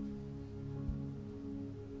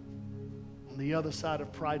on the other side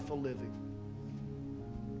of prideful living.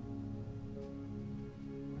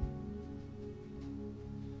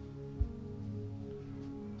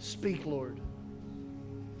 Speak, Lord.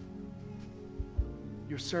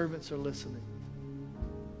 Your servants are listening.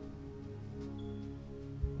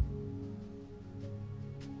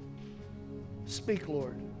 Speak,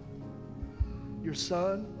 Lord. Your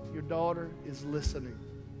son, your daughter is listening.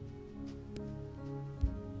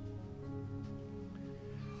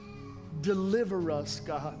 Deliver us,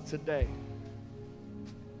 God, today.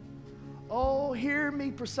 Oh, hear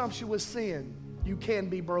me, presumptuous sin. You can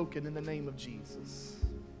be broken in the name of Jesus.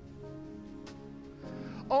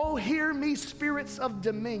 Oh, hear me, spirits of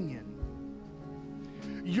dominion.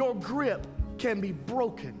 Your grip can be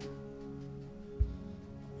broken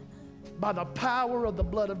by the power of the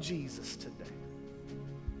blood of Jesus today.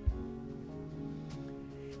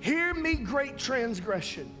 Hear me, great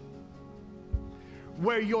transgression.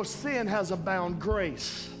 Where your sin has abound,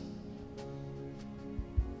 grace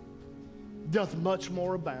doth much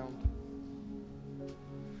more abound.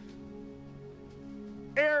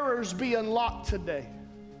 Errors be unlocked today.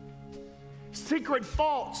 Secret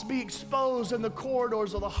faults be exposed in the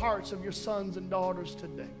corridors of the hearts of your sons and daughters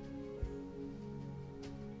today.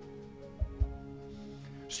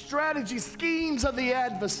 Strategy, schemes of the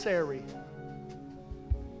adversary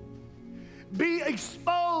be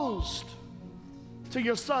exposed to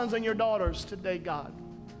your sons and your daughters today, God.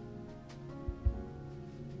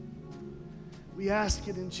 We ask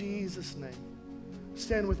it in Jesus' name.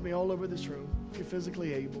 Stand with me all over this room if you're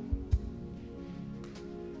physically able.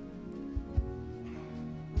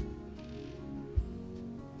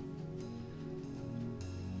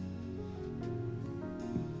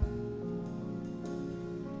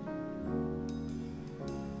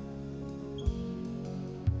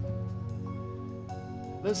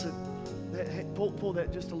 Listen, pull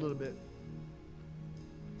that just a little bit.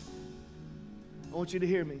 I want you to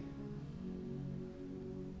hear me.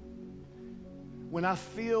 When I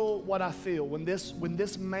feel what I feel, when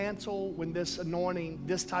this mantle, when this anointing,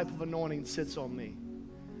 this type of anointing sits on me,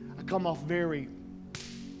 I come off very,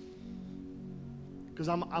 because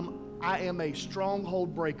I am a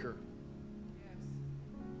stronghold breaker.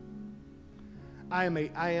 I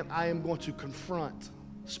am going to confront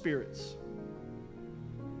spirits.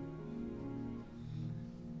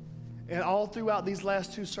 And all throughout these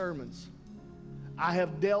last two sermons, I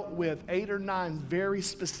have dealt with 8 or 9 very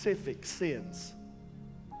specific sins.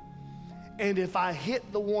 And if I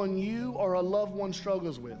hit the one you or a loved one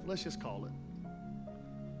struggles with, let's just call it,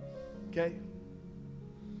 okay?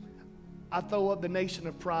 I throw up the nation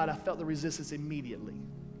of pride. I felt the resistance immediately.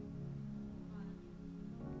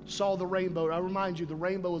 Saw the rainbow. I remind you, the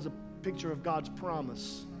rainbow is a picture of God's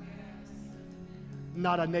promise,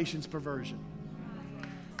 not a nation's perversion.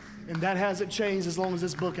 And that hasn't changed as long as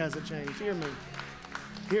this book hasn't changed. Hear me.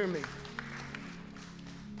 Hear me.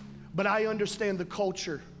 But I understand the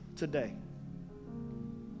culture today.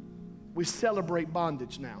 We celebrate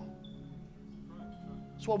bondage now.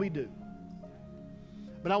 That's what we do.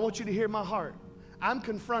 But I want you to hear my heart. I'm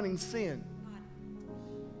confronting sin.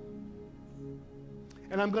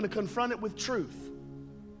 And I'm going to confront it with truth.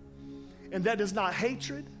 And that is not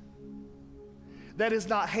hatred. That is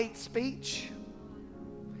not hate speech.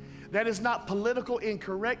 That is not political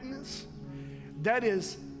incorrectness. That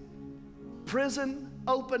is prison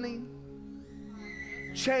opening,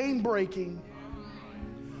 chain breaking,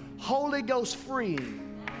 Holy Ghost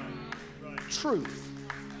freeing truth.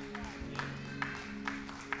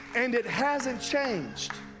 And it hasn't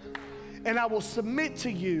changed. And I will submit to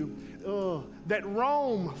you that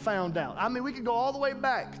Rome found out. I mean, we could go all the way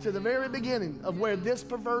back to the very beginning of where this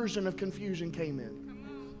perversion of confusion came in.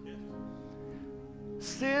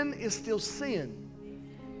 Sin is still sin.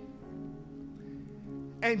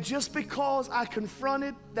 And just because I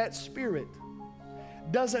confronted that spirit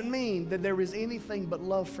doesn't mean that there is anything but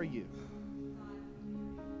love for you.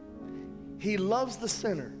 He loves the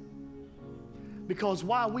sinner because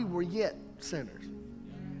while we were yet sinners,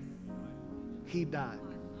 he died.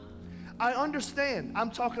 I understand. I'm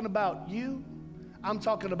talking about you. I'm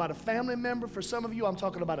talking about a family member. For some of you, I'm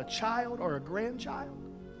talking about a child or a grandchild.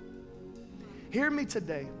 Hear me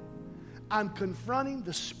today. I'm confronting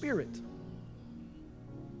the spirit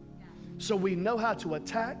so we know how to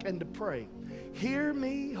attack and to pray. Hear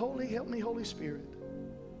me, help me, Holy Spirit.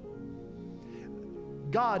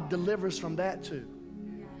 God delivers from that too.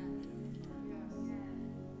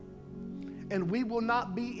 And we will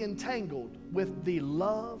not be entangled with the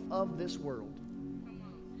love of this world.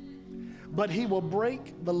 But he will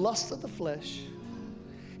break the lust of the flesh.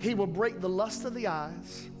 He will break the lust of the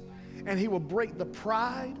eyes. And he will break the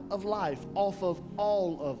pride of life off of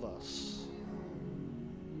all of us.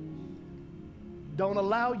 Don't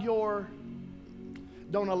allow your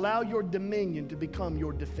dominion to become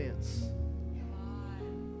your defense.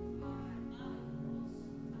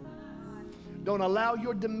 Don't allow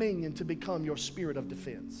your dominion to become your spirit of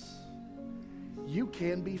defense. You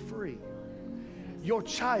can be free. Your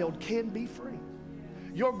child can be free.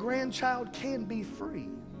 Your grandchild can be free.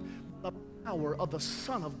 The power of the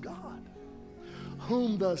Son of God,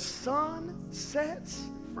 whom the Son sets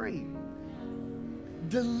free.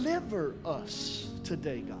 Deliver us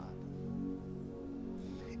today, God.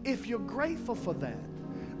 If you're grateful for that,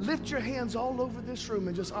 lift your hands all over this room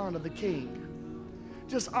and just honor the King.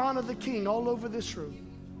 Just honor the King all over this room.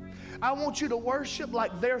 I want you to worship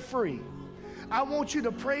like they're free. I want you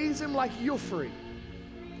to praise him like you're free.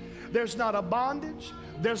 There's not a bondage.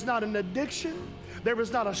 There's not an addiction. There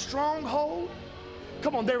is not a stronghold.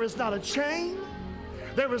 Come on, there is not a chain.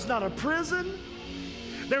 There is not a prison.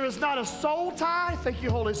 There is not a soul tie. Thank you,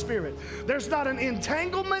 Holy Spirit. There's not an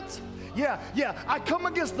entanglement. Yeah, I come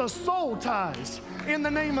against the soul ties in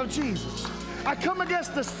the name of Jesus. I come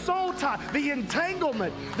against the soul tie, the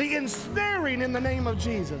entanglement, the ensnaring in the name of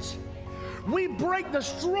Jesus. We break the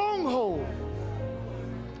stronghold.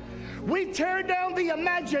 We tear down the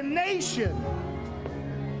imagination.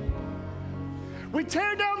 We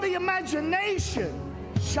tear down the imagination.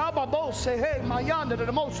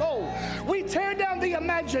 We tear down the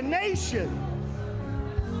imagination.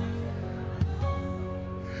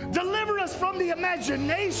 Deliver us from the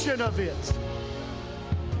imagination of it.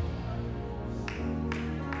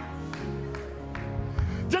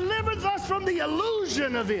 Deliver us from the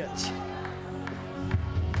illusion of it.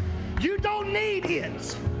 You don't need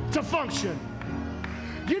it to function.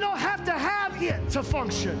 You don't have to have it to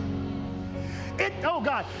function. Oh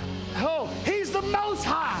God, he's the Most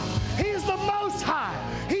High. He's the Most High.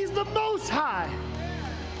 He's the Most High.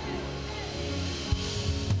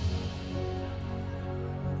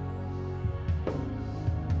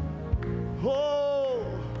 Oh.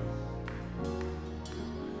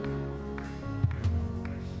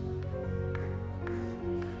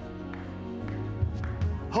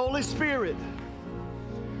 Holy Spirit,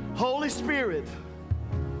 Holy Spirit,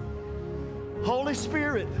 Holy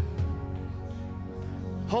Spirit,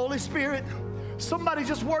 Holy Spirit. Somebody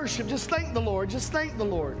just worship, just thank the Lord, just thank the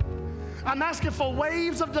Lord. I'm asking for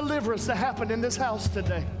waves of deliverance to happen in this house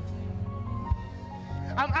today.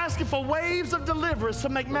 I'm asking for waves of deliverance to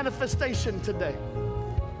make manifestation today.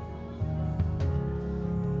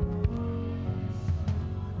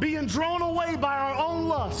 Being drawn away by our own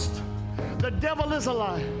lust. The devil is a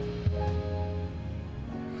lie.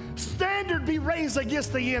 Standard be raised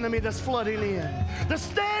against the enemy that's flooding in. The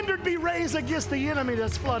standard be raised against the enemy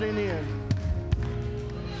that's flooding in.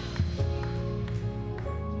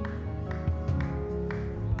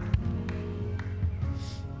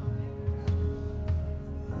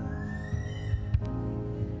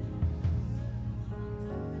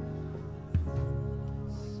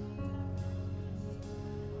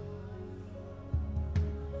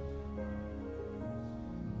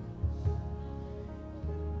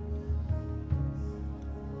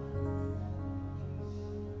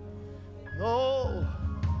 Oh,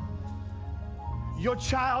 your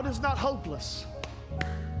child is not hopeless.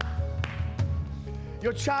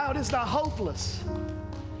 Your child is not hopeless.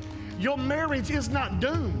 Your marriage is not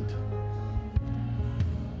doomed.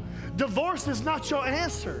 Divorce is not your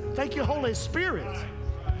answer. Thank you, Holy Spirit.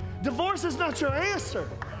 Divorce is not your answer.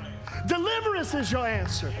 Deliverance is your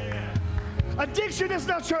answer. Addiction is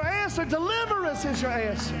not your answer. Deliverance is your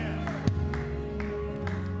answer.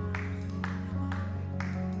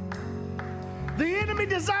 The enemy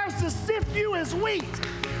desires to sift you as wheat,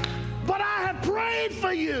 but I have prayed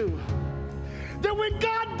for you that when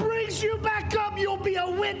God brings you back up, you'll be a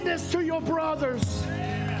witness to your brothers.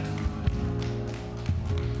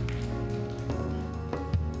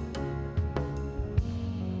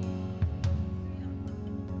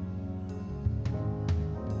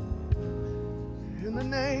 In the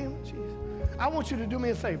name of Jesus. I want you to do me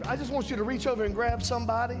a favor. I just want you to reach over and grab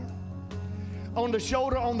somebody. on the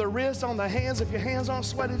shoulder, on the wrist, on the hands. If your hands aren't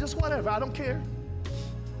sweaty, just whatever. I don't care.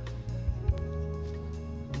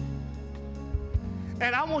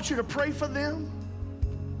 And I want you to pray for them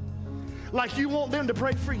like you want them to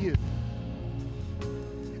pray for you.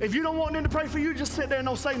 If you don't want them to pray for you, just sit there and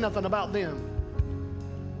don't say nothing about them.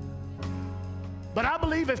 But I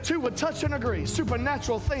believe if two would touch and agree,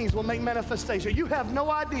 supernatural things will make manifestation. You have no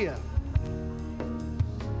idea.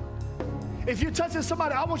 If you're touching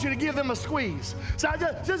somebody, I want you to give them a squeeze. So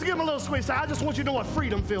just give them a little squeeze. So I just want you to know what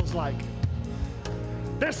freedom feels like.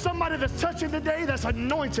 There's somebody that's touching today that's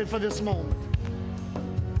anointed for this moment.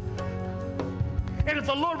 And if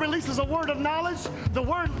the Lord releases a word of knowledge, the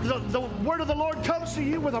word of the Lord comes to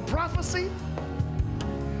you with a prophecy,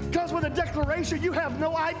 comes with a declaration, you have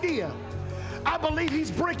no idea. I believe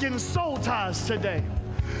he's breaking soul ties today.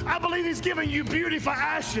 I believe he's giving you beauty for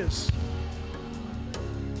ashes.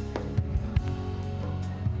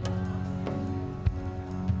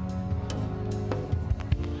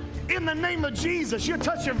 In the name of Jesus, you're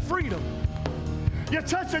touching freedom. You're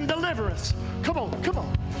touching deliverance. Come on, come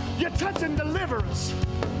on. You're touching deliverance.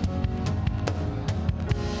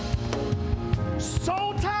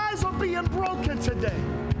 Soul ties are being broken today.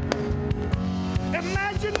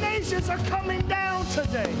 Imaginations are coming down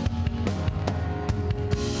today.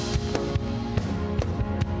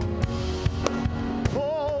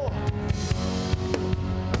 Oh.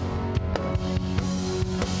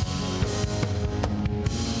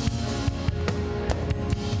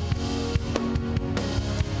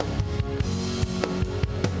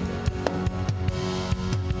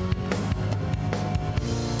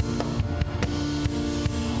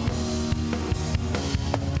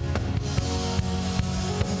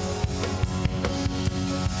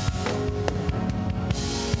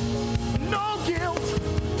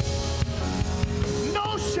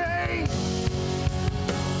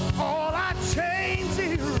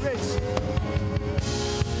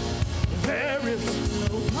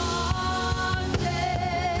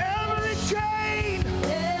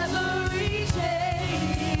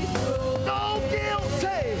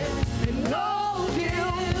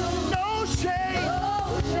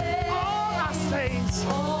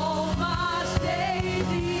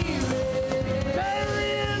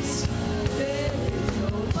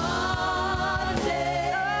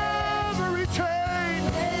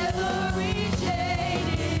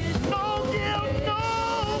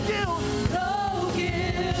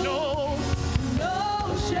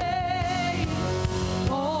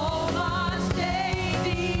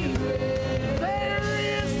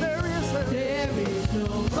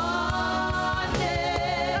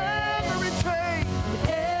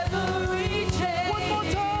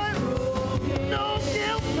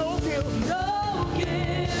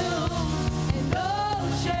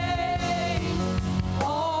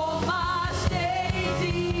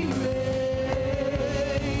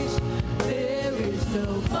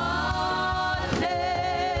 No